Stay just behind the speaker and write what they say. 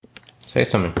Say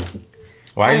something.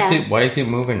 Why do you keep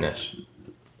moving this?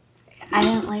 I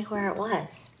didn't like where it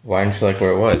was. Why didn't you like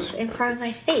where it was? It's in front of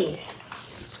my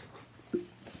face.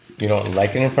 You don't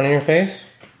like it in front of your face?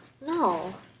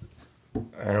 No.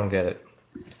 I don't get it.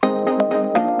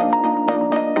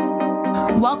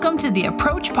 Welcome to the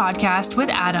Approach Podcast with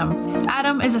Adam.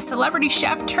 Adam is a celebrity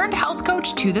chef turned health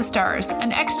coach to the stars,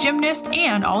 an ex-gymnast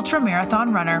and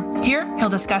ultra-marathon runner. Here, he'll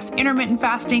discuss intermittent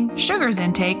fasting, sugars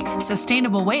intake,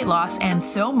 sustainable weight loss, and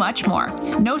so much more.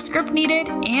 No script needed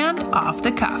and off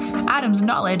the cuff. Adam's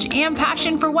knowledge and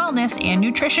passion for wellness and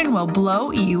nutrition will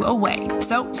blow you away.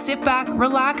 So sit back,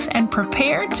 relax, and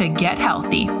prepare to get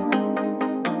healthy.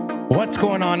 What's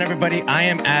going on, everybody? I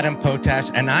am Adam Potash,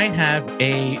 and I have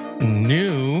a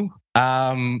new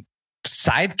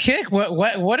sidekick.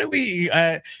 What are we?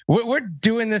 We're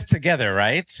doing this together,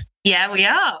 right? Yeah, we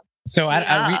are. So,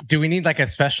 do we need like a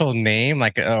special name,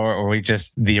 like, or we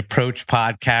just the Approach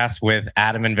Podcast with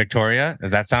Adam and Victoria?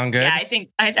 Does that sound good? Yeah, I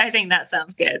think that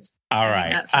sounds good. All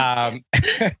right.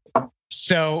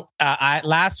 So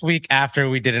last week, after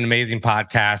we did an amazing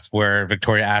podcast where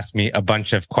Victoria asked me a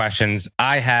bunch of questions,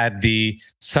 I had the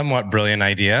somewhat brilliant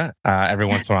idea, every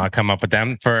once in a while I come up with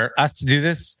them, for us to do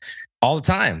this all the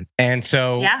time. And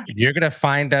so You're going to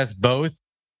find us both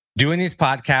doing these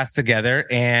podcasts together,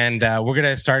 and we're going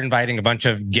to start inviting a bunch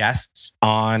of guests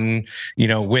on,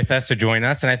 with us to join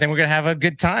us. And I think we're going to have a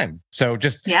good time. So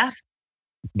just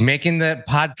making the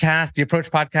podcast, the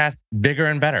Approach Podcast, bigger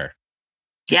and better.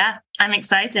 Yeah, I'm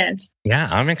excited. Yeah,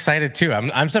 I'm excited too.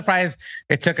 I'm surprised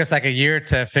it took us like a year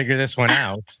to figure this one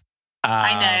out.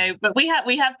 I know, but we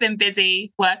have been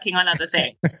busy working on other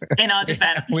things. In our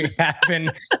defense,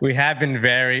 we have been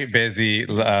very busy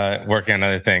working on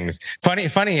other things.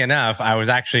 Funny enough, I was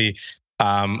actually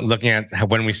looking at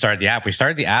when we started the app. We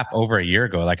started the app over a year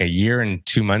ago, like a year and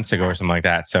 2 months ago or something like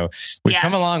that. So we've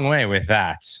come a long way with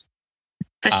that.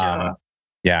 For sure.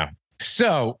 Yeah.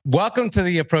 So, welcome to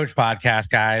the Approach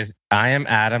Podcast, guys. I am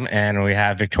Adam, and we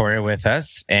have Victoria with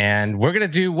us, and we're gonna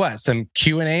do what? Some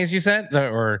Q&As, you said,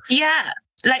 or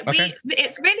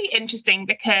it's really interesting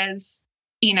because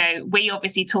we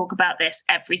obviously talk about this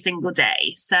every single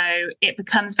day, so it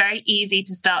becomes very easy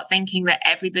to start thinking that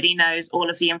everybody knows all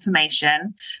of the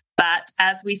information. But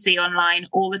as we see online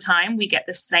all the time, we get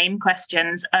the same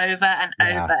questions over and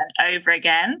over and over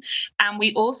again. And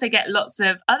we also get lots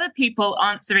of other people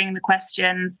answering the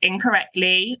questions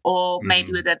incorrectly, or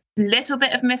maybe with a little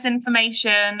bit of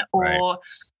misinformation, or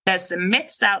there's some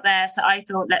myths out there. So I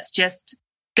thought, let's just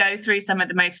go through some of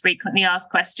the most frequently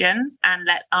asked questions and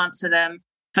let's answer them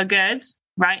for good.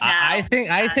 Right now, I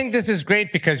think this is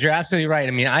great because you're absolutely right.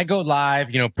 I mean, I go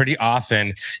live, pretty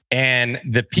often, and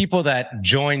the people that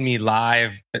join me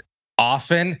live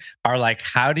often are like,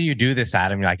 "How do you do this,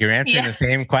 Adam?" You're answering the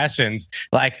same questions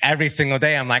like every single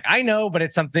day. I'm like, I know, but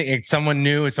it's someone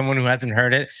new, it's someone who hasn't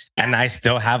heard it, and I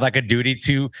still have like a duty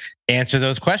to answer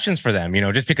those questions for them.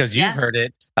 Just because you've heard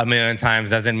it a million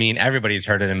times doesn't mean everybody's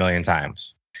heard it a million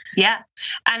times. Yeah,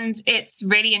 and it's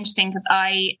really interesting because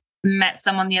I met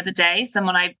someone the other day,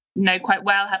 someone I know quite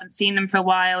well, haven't seen them for a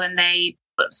while, and they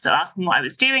were still asking what I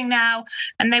was doing now.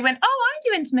 And they went, "Oh, I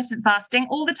do intermittent fasting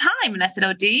all the time." And I said,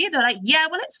 "Oh, do you?" They're like, "Yeah,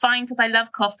 well, it's fine because I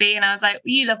love coffee." And I was like, "Well,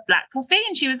 you love black coffee?"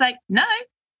 And she was like, "No."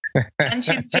 And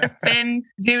she's just been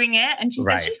doing it. And she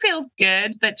said she feels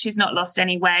good, but she's not lost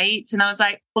any weight. And I was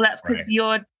like, "Well, that's because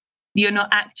you're not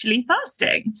actually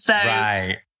fasting." So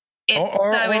it's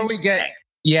so interesting.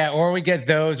 Or we get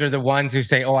those, or the ones who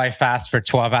say, "Oh, I fast for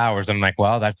 12 hours." I'm like,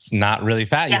 well, that's not really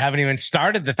fast. You haven't even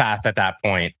started the fast at that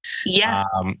point. Yeah.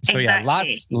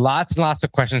 Lots and lots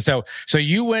of questions. So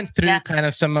you went through kind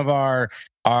of some of our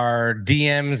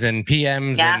DMs and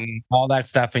PMs and all that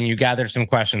stuff, and you gathered some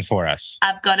questions for us.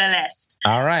 I've got a list.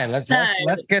 All right, let's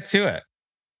get to it.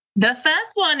 The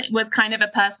first one was kind of a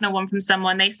personal one from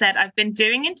someone. They said, "I've been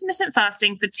doing intermittent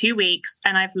fasting for 2 weeks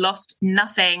and I've lost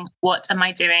nothing. What am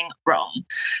I doing wrong?"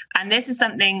 And this is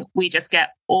something we just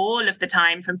get all of the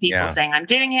time from people saying, "I'm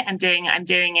doing it, I'm doing it, I'm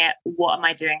doing it. What am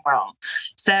I doing wrong?"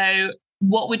 So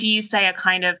what would you say are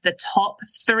kind of the top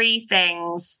 3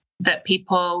 things that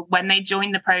people, when they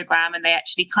join the program and they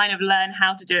actually kind of learn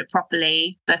how to do it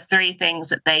properly, the 3 things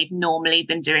that they've normally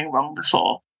been doing wrong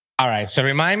before? All right. So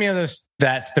remind me of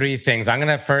that 3 things. I'm going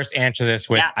to first answer this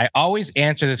with, I always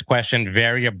answer this question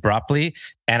very abruptly.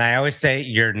 And I always say,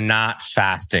 you're not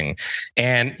fasting.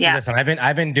 And listen,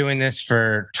 I've been doing this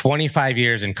for 25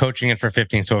 years and coaching it for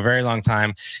 15. So a very long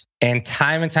time. And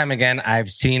time again, I've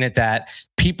seen it that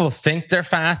people think they're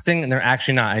fasting and they're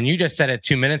actually not. And you just said it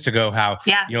 2 minutes ago, how,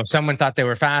 someone thought they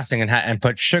were fasting and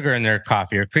put sugar in their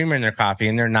coffee or creamer in their coffee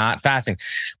and they're not fasting.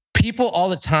 people all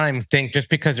the time think just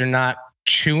because they're not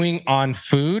chewing on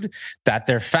food that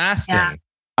they're fasting.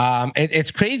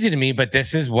 It's crazy to me, but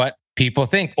this is what people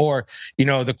think. Or,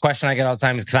 the question I get all the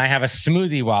time is, can I have a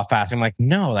smoothie while fasting? I'm like,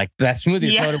 no, like that smoothie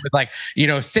is loaded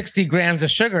with 60 grams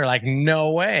of sugar. Like,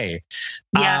 no way.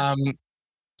 Yeah.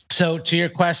 So to your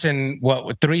question,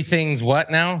 what 3 things, what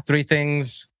now? 3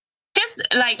 things? Just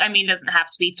it doesn't have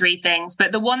to be 3 things,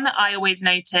 but the one that I always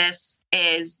notice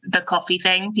is the coffee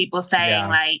thing. People saying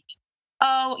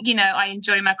oh, I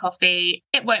enjoy my coffee.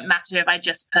 It won't matter if I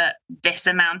just put this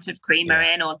amount of creamer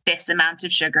in or this amount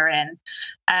of sugar in.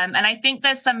 And I think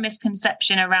there's some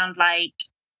misconception around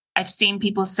I've seen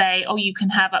people say, oh, you can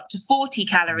have up to 40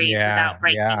 calories without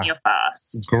breaking your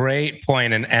fast. Great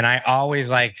point. And I always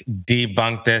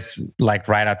debunk this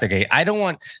right out the gate. I don't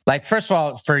want, first of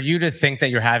all, for you to think that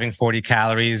you're having 40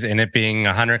 calories and it being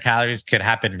 100 calories could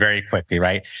happen very quickly,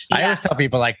 right? Yeah. I always tell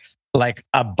people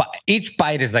each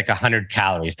bite is 100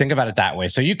 calories. Think about it that way.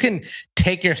 So you can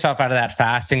take yourself out of that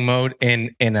fasting mode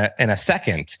in a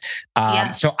second.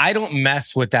 So I don't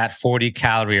mess with that 40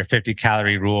 calorie or 50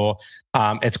 calorie rule.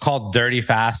 It's called dirty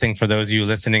fasting for those of you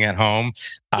listening at home.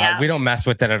 We don't mess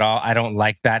with it at all. I don't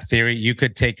like that theory. You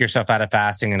could take yourself out of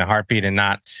fasting in a heartbeat and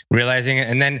not realizing it.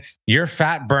 And then your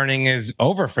fat burning is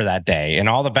over for that day and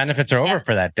all the benefits are over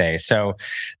for that day. So,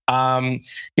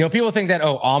 people think that,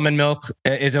 almond milk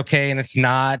is okay. And it's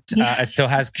not. It still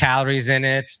has calories in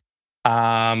it.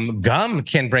 Gum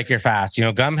can break your fast.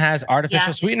 Gum has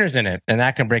artificial sweeteners in it, and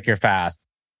that can break your fast.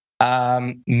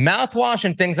 Mouthwash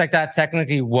and things like that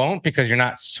technically won't, because you're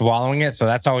not swallowing it. So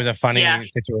that's always a funny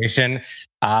situation.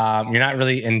 You're not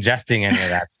really ingesting any of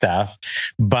that stuff.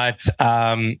 But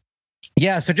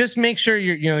so just make sure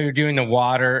you're doing the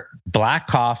water, black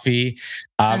coffee.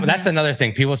 That's another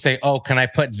thing. People say, "Oh, can I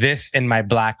put this in my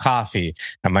black coffee?"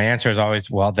 And my answer is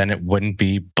always, "Well, then it wouldn't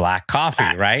be black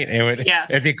coffee, right?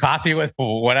 It'd be coffee with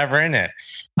whatever in it."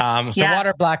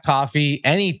 Water, black coffee,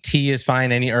 any tea is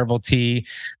fine. Any herbal tea.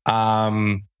 A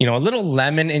little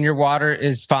lemon in your water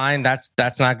is fine. That's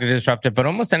not going to disrupt it. But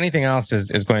almost anything else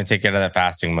is going to take you out of that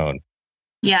fasting mode.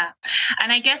 Yeah.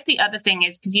 And I guess the other thing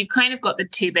is, because you've kind of got the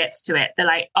 2 bits to it. They're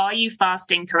are you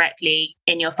fasting correctly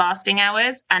in your fasting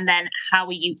hours? And then how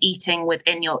are you eating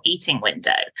within your eating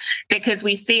window? Because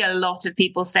we see a lot of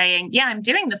people saying, I'm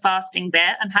doing the fasting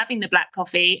bit, I'm having the black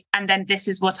coffee, and then this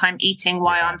is what I'm eating.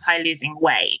 Why aren't I losing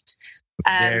weight?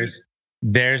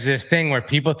 There's this thing where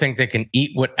people think they can eat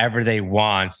whatever they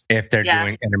want if they're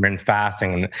doing intermittent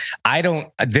fasting.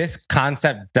 This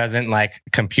concept doesn't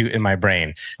compute in my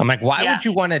brain. I'm like, why would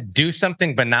you want to do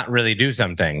something but not really do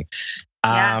something?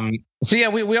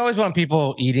 We always want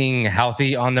people eating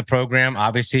healthy on the program.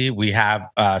 Obviously, we have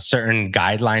certain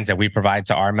guidelines that we provide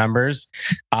to our members.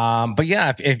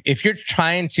 If you're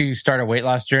trying to start a weight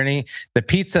loss journey, the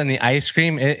pizza and the ice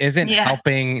cream isn't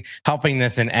helping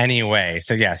this in any way.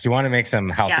 So yes, you want to make some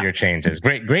healthier changes.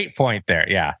 Great point there.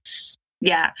 Yeah.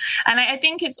 Yeah. And I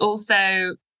think it's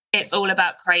all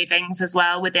about cravings as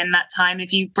well within that time.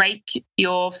 If you break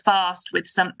your fast with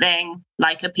something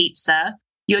like a pizza,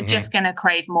 you're just going to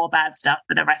crave more bad stuff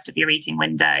for the rest of your eating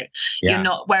window. You're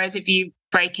not. Whereas if you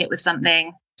break it with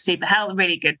something super healthy,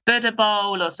 really good Buddha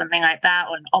bowl or something like that,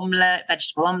 or an omelette,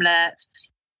 vegetable omelette,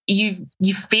 you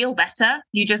feel better.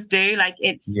 You just do.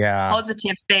 It's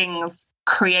positive things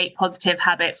create positive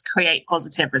habits, create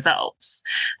positive results.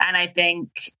 And I think,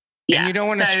 and you don't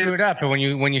want to screw it up. And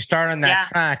when you start on that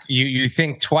track, you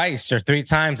think twice or 3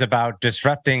 times about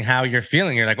disrupting how you're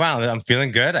feeling. You're like, wow, I'm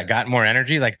feeling good. I got more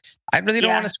energy. I really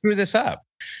don't want to screw this up.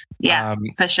 Yeah,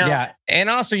 for sure. Yeah. And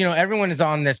also, everyone is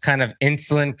on this kind of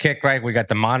insulin kick, right? We got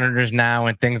the monitors now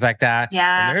and things like that.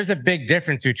 Yeah. And there's a big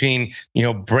difference between,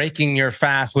 breaking your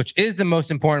fast, which is the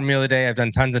most important meal of the day. I've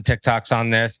done tons of TikToks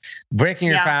on this. Breaking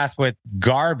your fast with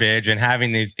garbage and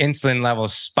having these insulin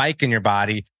levels spike in your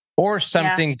body, or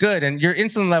something good. And your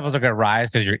insulin levels are going to rise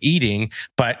because you're eating,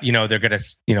 but, they're going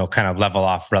to, kind of level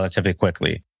off relatively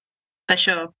quickly. For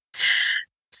sure.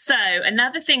 So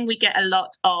another thing we get a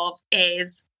lot of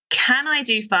is, can I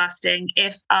do fasting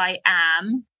if I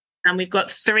am? And we've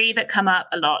got 3 that come up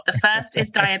a lot. The first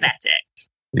is diabetic.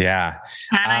 Yeah.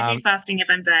 Can I do fasting if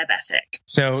I'm diabetic?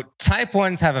 So type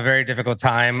 1s have a very difficult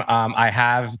time. I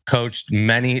have coached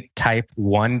many type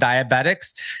 1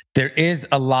 diabetics. There is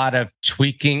a lot of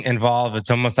tweaking involved. It's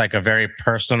almost like a very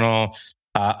personal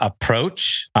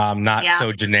approach, not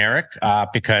so generic,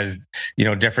 because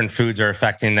different foods are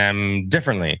affecting them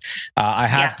differently. I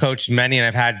have coached many, and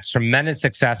I've had tremendous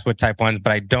success with type 1s,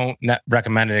 but I don't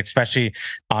recommend it, especially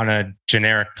on a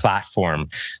generic platform.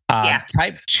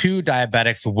 Type 2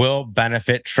 diabetics will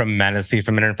benefit tremendously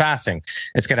from intermittent fasting.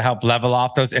 It's going to help level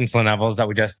off those insulin levels that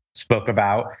we just spoke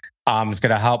about. It's going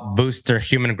to help boost their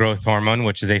human growth hormone,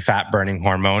 which is a fat burning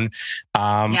hormone,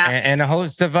 and a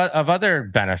host of other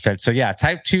benefits. So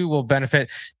type 2 will benefit.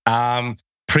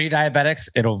 Pre-diabetics,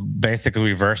 it'll basically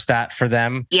reverse that for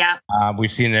them.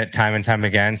 We've seen it time and time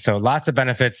again. So lots of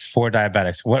benefits for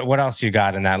diabetics. What else you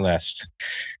got in that list?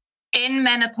 In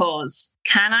menopause,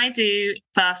 can I do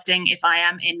fasting if I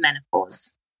am in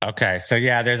menopause? Okay. So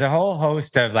there's a whole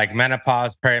host of like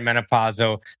menopause,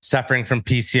 perimenopausal, suffering from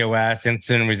PCOS,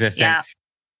 insulin resistant.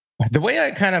 The way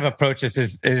I kind of approach this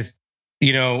is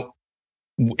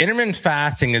intermittent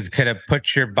fasting is going to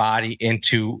put your body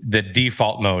into the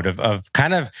default mode of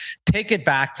kind of take it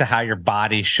back to how your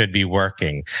body should be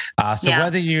working.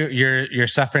 Whether you're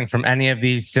suffering from any of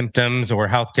these symptoms or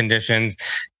health conditions,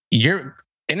 your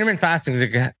intermittent fasting is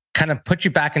kind of put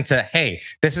you back into, hey,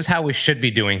 this is how we should be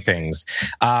doing things.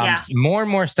 More and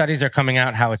more studies are coming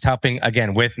out how it's helping,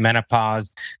 again, with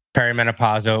menopause,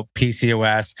 perimenopausal,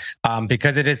 PCOS,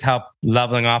 because it is help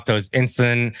leveling off those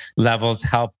insulin levels,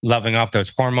 help leveling off those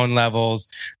hormone levels.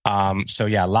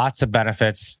 Lots of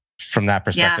benefits from that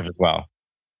perspective as well.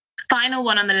 Final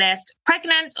one on the list,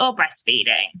 pregnant or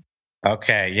breastfeeding?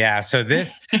 Okay, so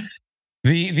this...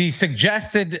 The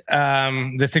suggestion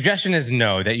is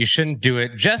no, that you shouldn't do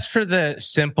it, just for the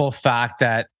simple fact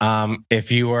that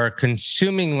if you are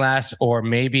consuming less or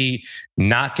maybe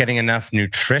not getting enough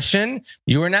nutrition,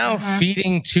 you are now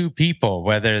feeding two people,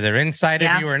 whether they're inside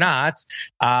of you or not.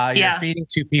 You're feeding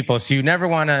two people, so you never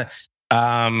want to,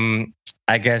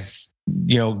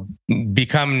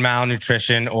 become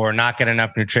malnutrition or not get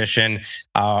enough nutrition,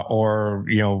 or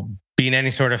be in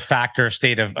any sort of factor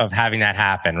state of having that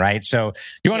happen, right? So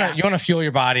you want to fuel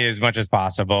your body as much as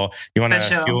possible. You want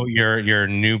to fuel your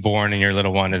newborn and your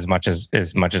little one as much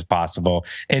as possible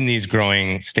in these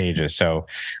growing stages. So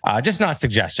just not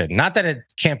suggested. Not that it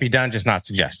can't be done, just not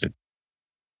suggested.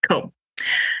 Cool.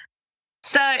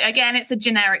 So again, it's a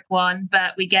generic one,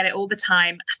 but we get it all the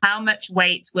time. How much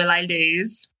weight will I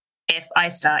lose if I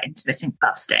start intermittent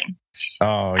fasting?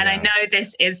 And I know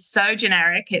this is so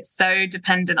generic, it's so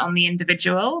dependent on the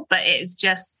individual, but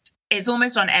it's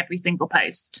almost on every single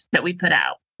post that we put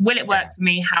out. Will it work for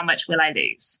me? How much will I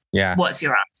lose? What's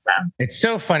your answer? It's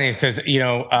so funny because,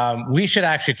 we should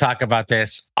actually talk about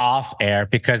this off air,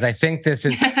 because I think this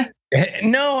is...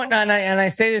 No, and I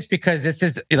say this because this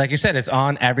is, like you said, it's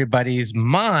on everybody's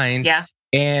mind.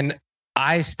 And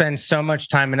I spend so much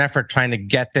time and effort trying to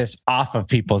get this off of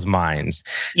people's minds.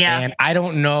 And I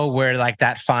don't know where like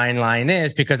that fine line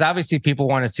is, because obviously people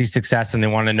want to see success and they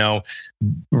want to know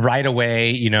right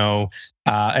away,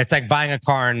 it's like buying a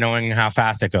car and knowing how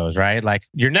fast it goes, right? Like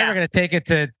you're never going to take it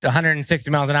to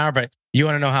 160 miles an hour, but you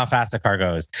want to know how fast the car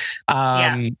goes.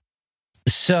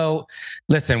 So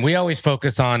listen, we always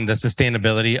focus on the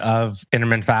sustainability of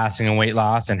intermittent fasting and weight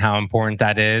loss and how important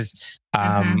that is.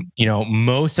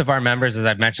 Most of our members, as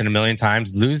I've mentioned a million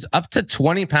times, lose up to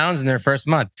 20 pounds in their first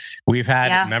month. We've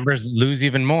had members lose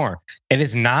even more. It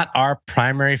is not our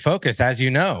primary focus, as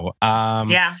you know.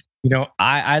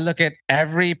 I look at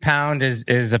every pound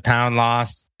is a pound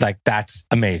lost. Like that's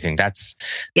amazing.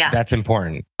 That's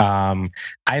important.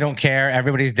 I don't care.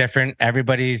 Everybody's different.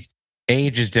 Everybody's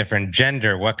age is different,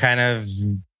 gender, what kind of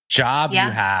job you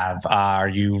have. Are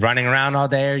you running around all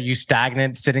day? Are you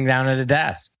stagnant sitting down at a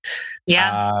desk?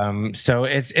 So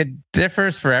it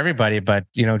differs for everybody, but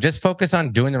just focus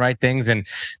on doing the right things, and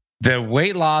the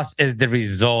weight loss is the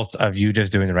result of you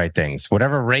just doing the right things.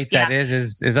 Whatever rate that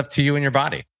is up to you and your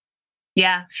body.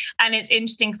 Yeah. And it's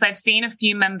interesting because I've seen a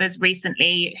few members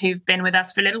recently who've been with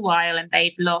us for a little while and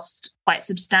they've lost quite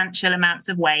substantial amounts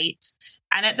of weight.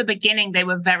 And at the beginning, they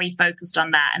were very focused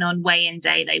on that. And on weigh-in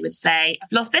day, they would say,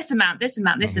 I've lost this amount, this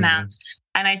amount, this amount.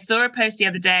 And I saw a post the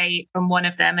other day from one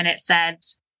of them, and it said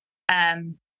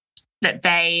that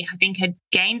they, I think, had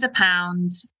gained a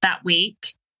pound that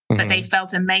week, but they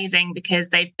felt amazing because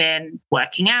they've been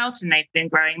working out and they've been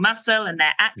growing muscle and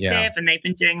they're active and they've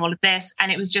been doing all of this. And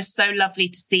it was just so lovely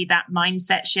to see that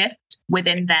mindset shift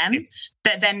within them,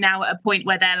 that they're now at a point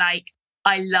where they're like,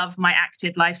 I love my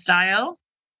active lifestyle.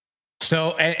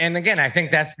 So, and again, I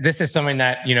think this is something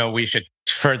that, we should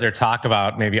further talk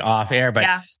about maybe off air,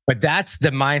 but that's the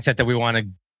mindset that we want to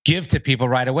give to people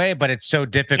right away. But it's so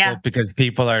difficult because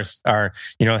people are,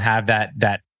 have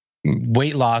that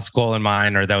weight loss goal in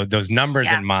mind or those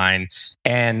numbers in mind.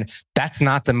 And that's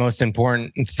not the most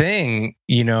important thing.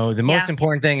 You know, the most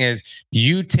important thing is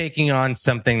you taking on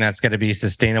something that's going to be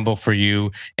sustainable for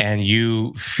you and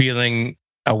you feeling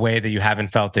a way that you haven't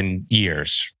felt in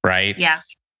years. Right.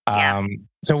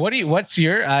 So what's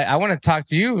your, I want to talk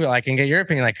to you, like, and get your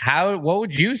opinion. Like what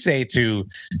would you say to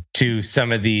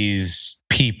some of these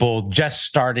people just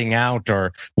starting out,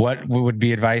 or what would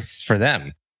be advice for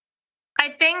them? I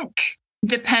think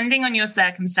depending on your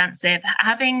circumstances,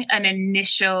 having an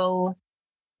initial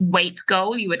weight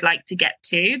goal you would like to get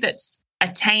to that's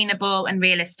attainable and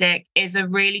realistic is a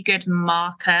really good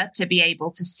marker to be able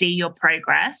to see your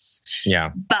progress.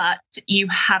 But you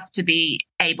have to be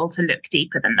able to look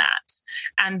deeper than that.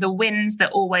 And the wins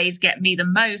that always get me the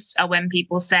most are when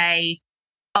people say,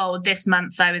 oh, this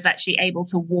month I was actually able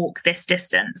to walk this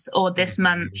distance, or this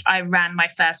month I ran my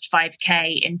first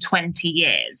 5K in 20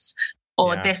 years.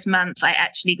 Or this month, I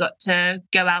actually got to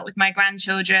go out with my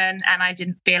grandchildren and I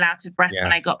didn't feel out of breath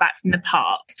when I got back from the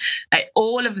park. Like,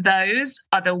 all of those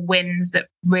are the wins that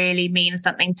really mean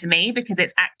something to me, because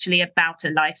it's actually about a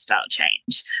lifestyle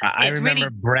change. I remember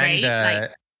really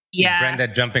Brenda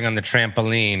jumping on the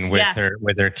trampoline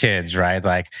with her kids, right?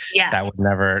 Like that would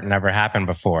never happen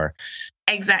before.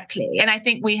 Exactly. And I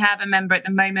think we have a member at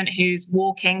the moment who's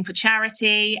walking for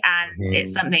charity, and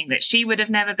it's something that she would have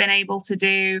never been able to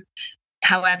do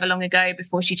however long ago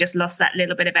before she just lost that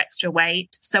little bit of extra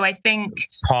weight. So I think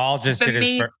Paul just did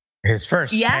his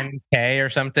first 10K or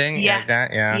something like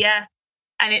that. Yeah.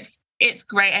 And it's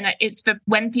great. And it's for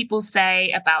when people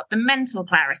say about the mental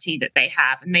clarity that they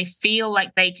have and they feel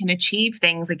like they can achieve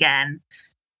things again,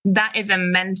 that is a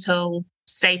mental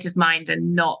state of mind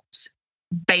and not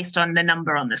based on the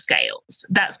number on the scales.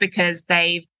 That's because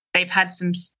they've had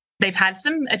some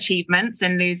achievements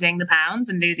in losing the pounds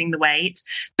and losing the weight,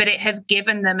 but it has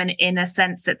given them an inner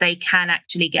sense that they can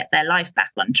actually get their life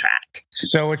back on track.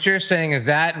 So what you're saying is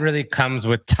that really comes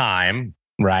with time,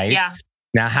 right? Yeah.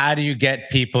 Now, how do you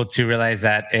get people to realize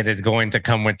that it is going to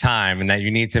come with time and that you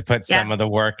need to put some of the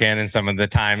work in and some of the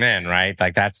time in, right?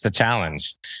 Like, that's the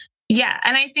challenge. Yeah.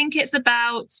 And I think it's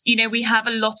about, we have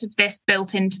a lot of this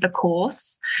built into the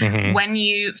course. When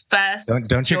you first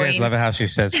Don't you guys love it how she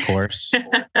says course?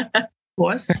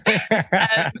 Course.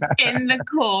 In the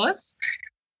course,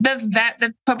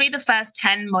 probably the first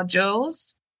 10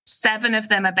 modules, 7 of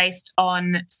them are based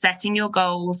on setting your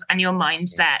goals and your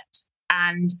mindset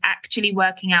and actually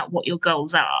working out what your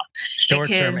goals are.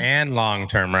 Short-term and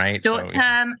long-term, right?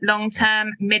 Short-term,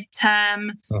 long-term,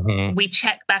 mid-term. We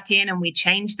check back in and we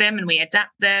change them and we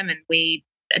adapt them and we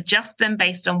adjust them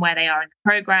based on where they are in the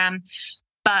program.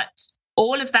 But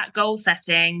all of that goal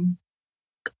setting,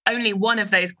 only one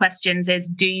of those questions is,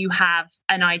 do you have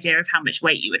an idea of how much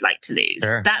weight you would like to lose?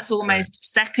 Sure. That's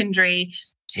almost secondary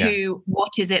to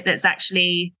what is it that's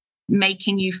actually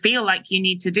making you feel like you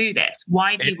need to do this?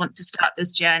 Why do you want to start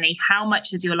this journey? How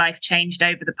much has your life changed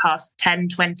over the past 10,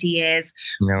 20 years?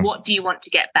 What do you want to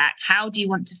get back? How do you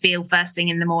want to feel first thing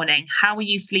in the morning? How are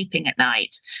you sleeping at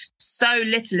night? So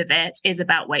little of it is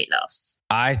about weight loss.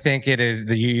 I think it is,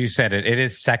 you said it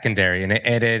is secondary, and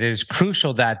it is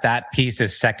crucial that piece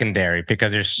is secondary,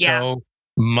 because there's so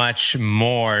much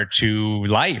more to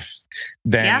life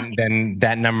than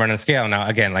that number on a scale. Now,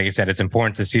 again, like you said, it's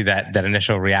important to see that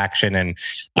initial reaction and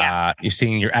you're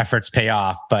seeing your efforts pay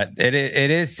off, but it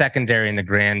is secondary in the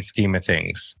grand scheme of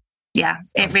things. Yeah,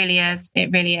 it really is.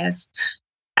 It really is.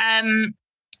 The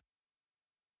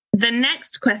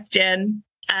next question,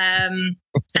 I'm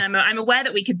aware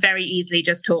that we could very easily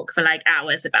just talk for like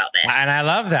hours about this. And I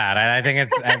love that. I think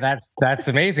it's that's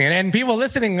amazing. And people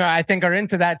listening, I think, are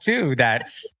into that too, that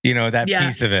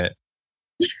piece of it.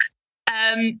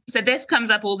 So this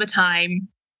comes up all the time.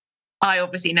 I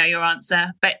obviously know your answer,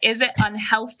 but is it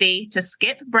unhealthy to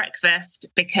skip breakfast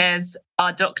because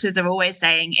our doctors are always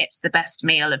saying it's the best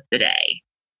meal of the day?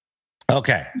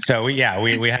 Okay. So we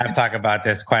have talked about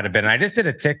this quite a bit. And I just did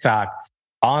a TikTok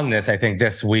on this, I think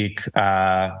this week or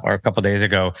a couple of days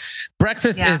ago.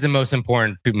 Breakfast is the most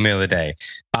important meal of the day.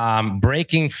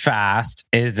 Breaking fast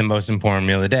is the most important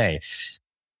meal of the day.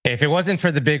 If it wasn't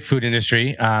for the big food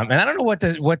industry, and I don't know what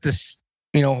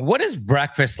is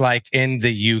breakfast like in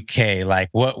the UK? Like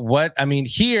what I mean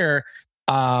here,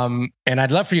 and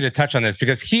I'd love for you to touch on this,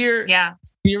 because here,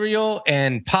 cereal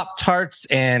and Pop-Tarts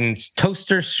and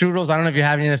toaster strudels, I don't know if you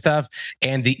have any of this stuff,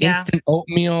 and the instant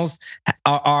oatmeals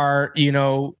are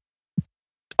the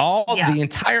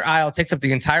entire aisle, takes up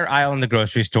the entire aisle in the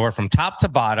grocery store from top to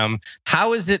bottom.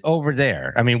 How is it over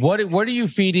there? I mean, what are you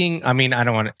feeding? I mean, I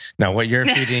don't want to know what you're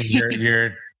feeding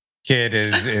your kid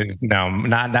is no,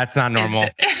 not that's not normal.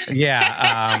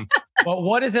 Yeah. But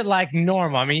what is it like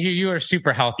normal? I mean, you are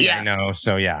super healthy, I know.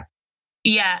 So yeah.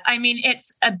 Yeah, I mean,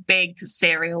 it's a big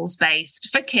cereals based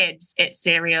for kids. It's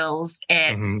cereals.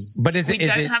 It's but is it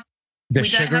the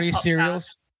sugary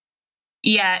cereals?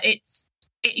 Yeah, it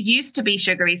used to be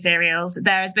sugary cereals.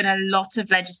 There has been a lot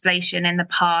of legislation in the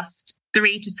past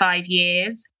 3 to 5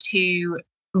 years to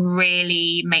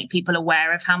really make people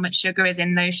aware of how much sugar is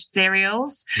in those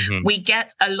cereals. We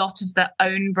get a lot of the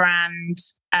own brand.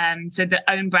 So the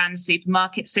own brand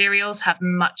supermarket cereals have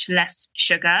much less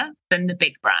sugar than the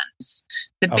big brands.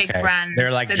 The big brands,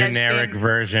 they're like generic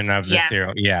version of the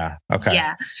cereal. Yeah. Okay.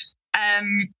 Yeah.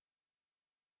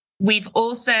 We've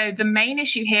also, the main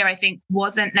issue here, I think,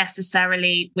 wasn't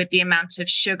necessarily with the amount of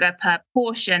sugar per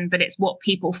portion, but it's what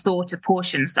people thought a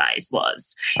portion size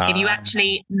was. If you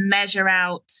actually measure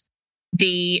out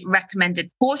the recommended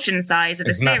portion size of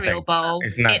a cereal bowl,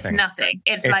 it's nothing.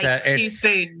 It's like 2 3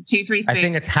 spoons. I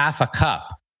think it's half a cup,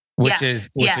 which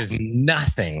is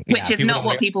nothing. Which is not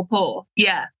what people pour.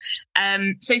 Yeah.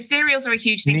 So cereals are a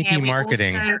huge thing here. Sneaky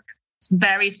marketing.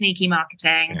 Very sneaky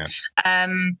marketing. Yeah.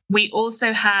 We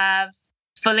also have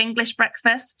full English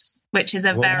breakfasts, which is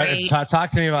talk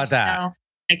to me about that.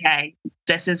 Okay,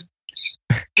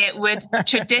 it would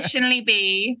traditionally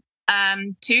be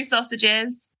 2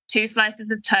 sausages, 2 slices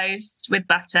of toast with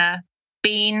butter,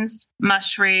 beans,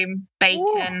 mushroom,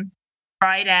 bacon,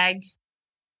 fried egg.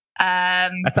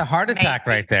 That's a heart attack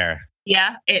right there.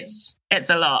 Yeah, it's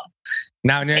a lot.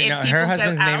 Now her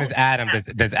husband's name is Adam.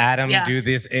 Does Adam do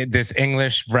this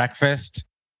English breakfast?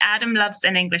 Adam loves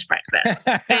an English breakfast,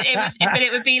 but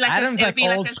it would be like Adam's like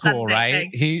old school, right?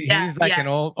 He's like an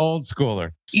old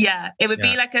schooler. Yeah, it would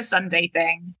be like a Sunday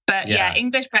thing. But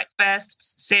English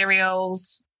breakfasts,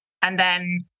 cereals, and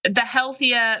then the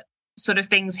healthier sort of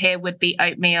things here would be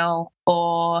oatmeal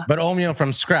but oatmeal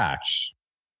from scratch.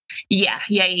 Yeah,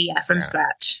 from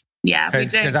scratch. Yeah,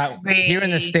 because here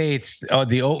in the States,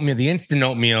 the instant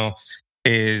oatmeal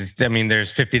is, I mean,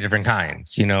 there's 50 different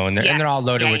kinds, and they're all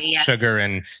loaded with sugar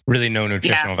and really no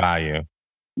nutritional value.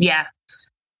 Yeah,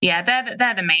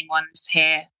 they're the main ones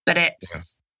here, but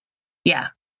it's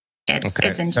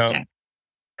interesting. So,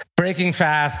 breaking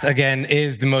fast again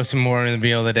is the most important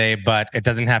meal of the day, but it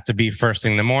doesn't have to be first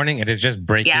thing in the morning. It is just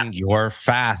breaking your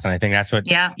fast, and I think that's what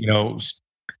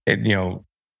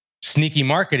sneaky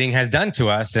marketing has done to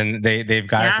us, and they've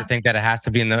got us to think that it has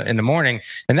to be in the morning,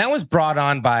 and that was brought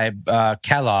on by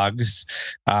Kellogg's.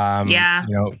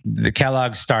 The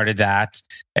Kellogg's started that,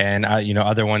 and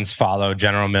other ones follow,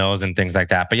 General Mills and things like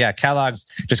that. But Kellogg's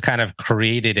just kind of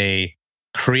created a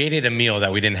meal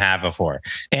that we didn't have before.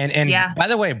 And by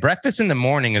the way, breakfast in the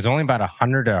morning is only about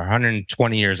 100 to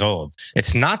 120 years old.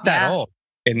 It's not that old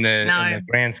in the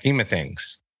grand scheme of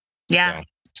things. Yeah,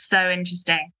 so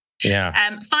interesting.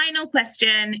 Yeah. Final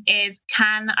question is,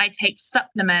 can I take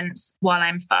supplements while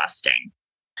I'm fasting?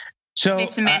 So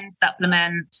vitamin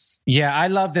supplements. Yeah, I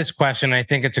love this question. I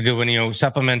think it's a good one.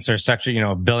 Supplements are such a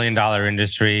 $1 billion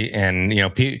industry, and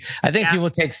I think people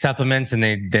take supplements and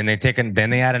then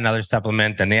they add another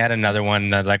supplement, then they add another one.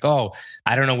 They're like, oh,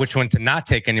 I don't know which one to not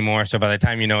take anymore. So by the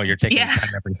time you're taking 10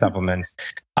 different supplements.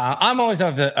 I'm always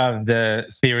of the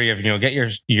theory of get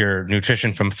your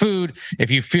nutrition from food.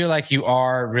 If you feel like you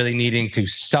are really needing to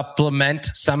supplement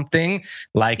something,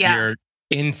 like you're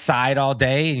inside all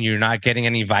day and you're not getting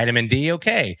any vitamin D,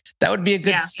 okay, that would be a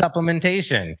good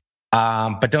supplementation.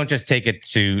 But don't just take it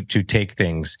to take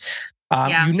things.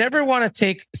 You never want to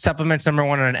take supplements, number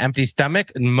one, on an empty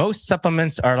stomach. Most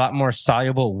supplements are a lot more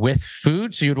soluble with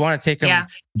food. So you'd want to take them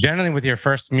generally with your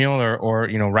first meal or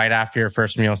right after your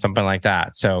first meal, something like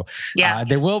that. So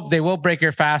they will break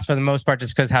your fast for the most part,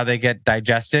 just because how they get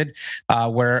digested.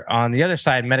 Where on the other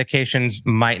side, medications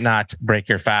might not break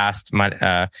your fast.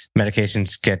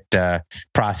 Medications get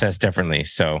processed differently.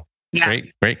 So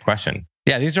great question.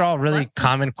 Yeah, these are all really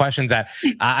common questions that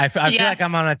I feel like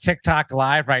I'm on a TikTok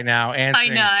live right now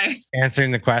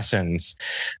answering the questions.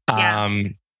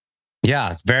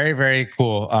 It's very, very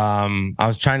cool. I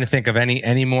was trying to think of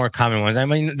any more common ones. I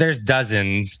mean, there's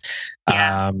dozens. Can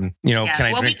I drink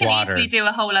water? We can easily do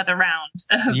a whole other round.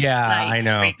 I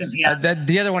know.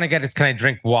 The other one I get is, can I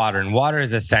drink water? And water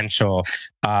is essential,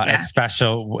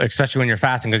 especially when you're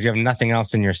fasting, because you have nothing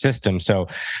else in your system. So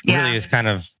really is kind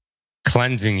of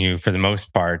cleansing you for the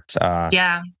most part.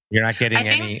 You're not getting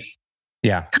any.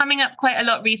 Coming up quite a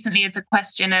lot recently is the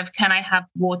question of, can I have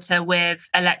water with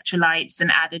electrolytes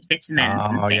and added vitamins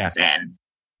and things in?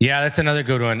 Yeah, that's another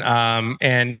good one.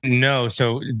 And no,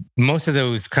 so most of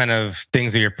those kind of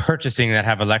things that you're purchasing that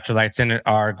have electrolytes in it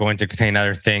are going to contain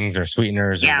other things or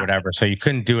sweeteners or whatever. So you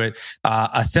couldn't do it.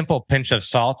 A simple pinch of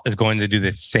salt is going to do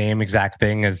the same exact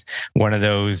thing as one of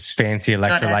those fancy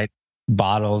electrolyte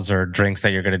bottles or drinks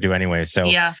that you're going to do anyway.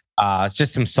 So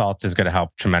just some salt is going to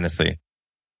help tremendously.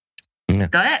 Yeah.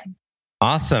 Got it.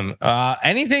 Awesome.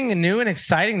 Anything new and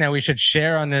exciting that we should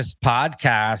share on this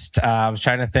podcast? I was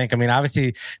trying to think. I mean,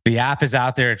 obviously the app is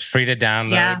out there. It's free to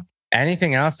download. Yeah.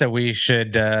 Anything else that we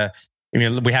should,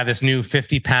 we have this new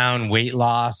 50-pound weight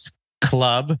loss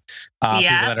club. People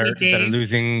that are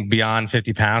losing beyond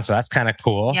 50 pounds. So that's kind of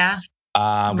cool. Yeah.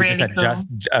 We just had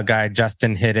a guy,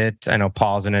 Justin, hit it. I know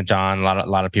Paul's in it, John, a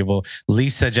lot of people.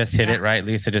 Lisa just hit it, right?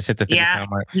 Lisa just hit the 50-pound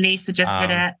mark. Lisa just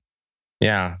hit it.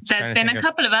 Yeah. There's been a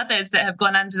couple of others that have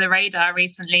gone under the radar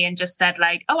recently and just said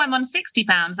like, oh, I'm on 60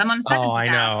 pounds. I'm on 70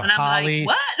 pounds. And I'm like,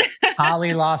 what?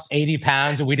 Holly lost 80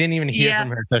 pounds. We didn't even hear from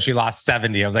her until she lost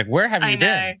 70. I was like, where have you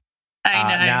been?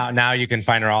 I know. Now you can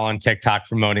find her all on TikTok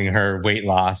promoting her weight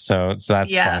loss. So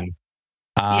that's fun.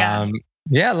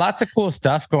 Yeah, lots of cool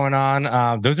stuff going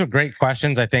on. Those are great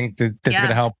questions. I think this is going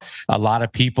to help a lot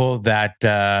of people that,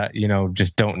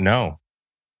 just don't know.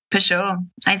 For sure.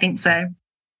 I think so.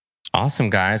 Awesome,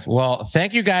 guys. Well,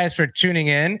 thank you guys for tuning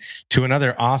in to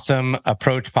another awesome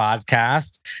Approach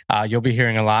podcast. You'll be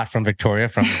hearing a lot from Victoria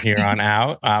from here on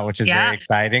out, which is very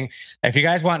exciting. If you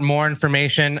guys want more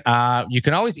information, you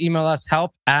can always email us,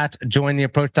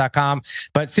 help@jointheapproach.com.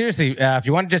 But seriously, if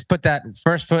you want to just put that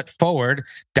first foot forward,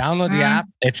 download the app.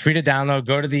 It's free to download.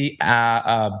 Go to the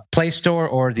Play Store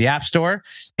or the App Store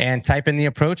and type in The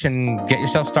Approach and get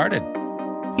yourself started.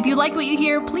 If you like what you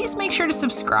hear, please make sure to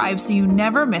subscribe so you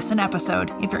never miss an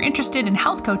episode. If you're interested in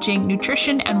health coaching,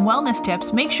 nutrition, and wellness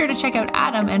tips, make sure to check out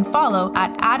Adam and follow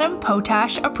at Adam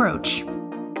Potash Approach.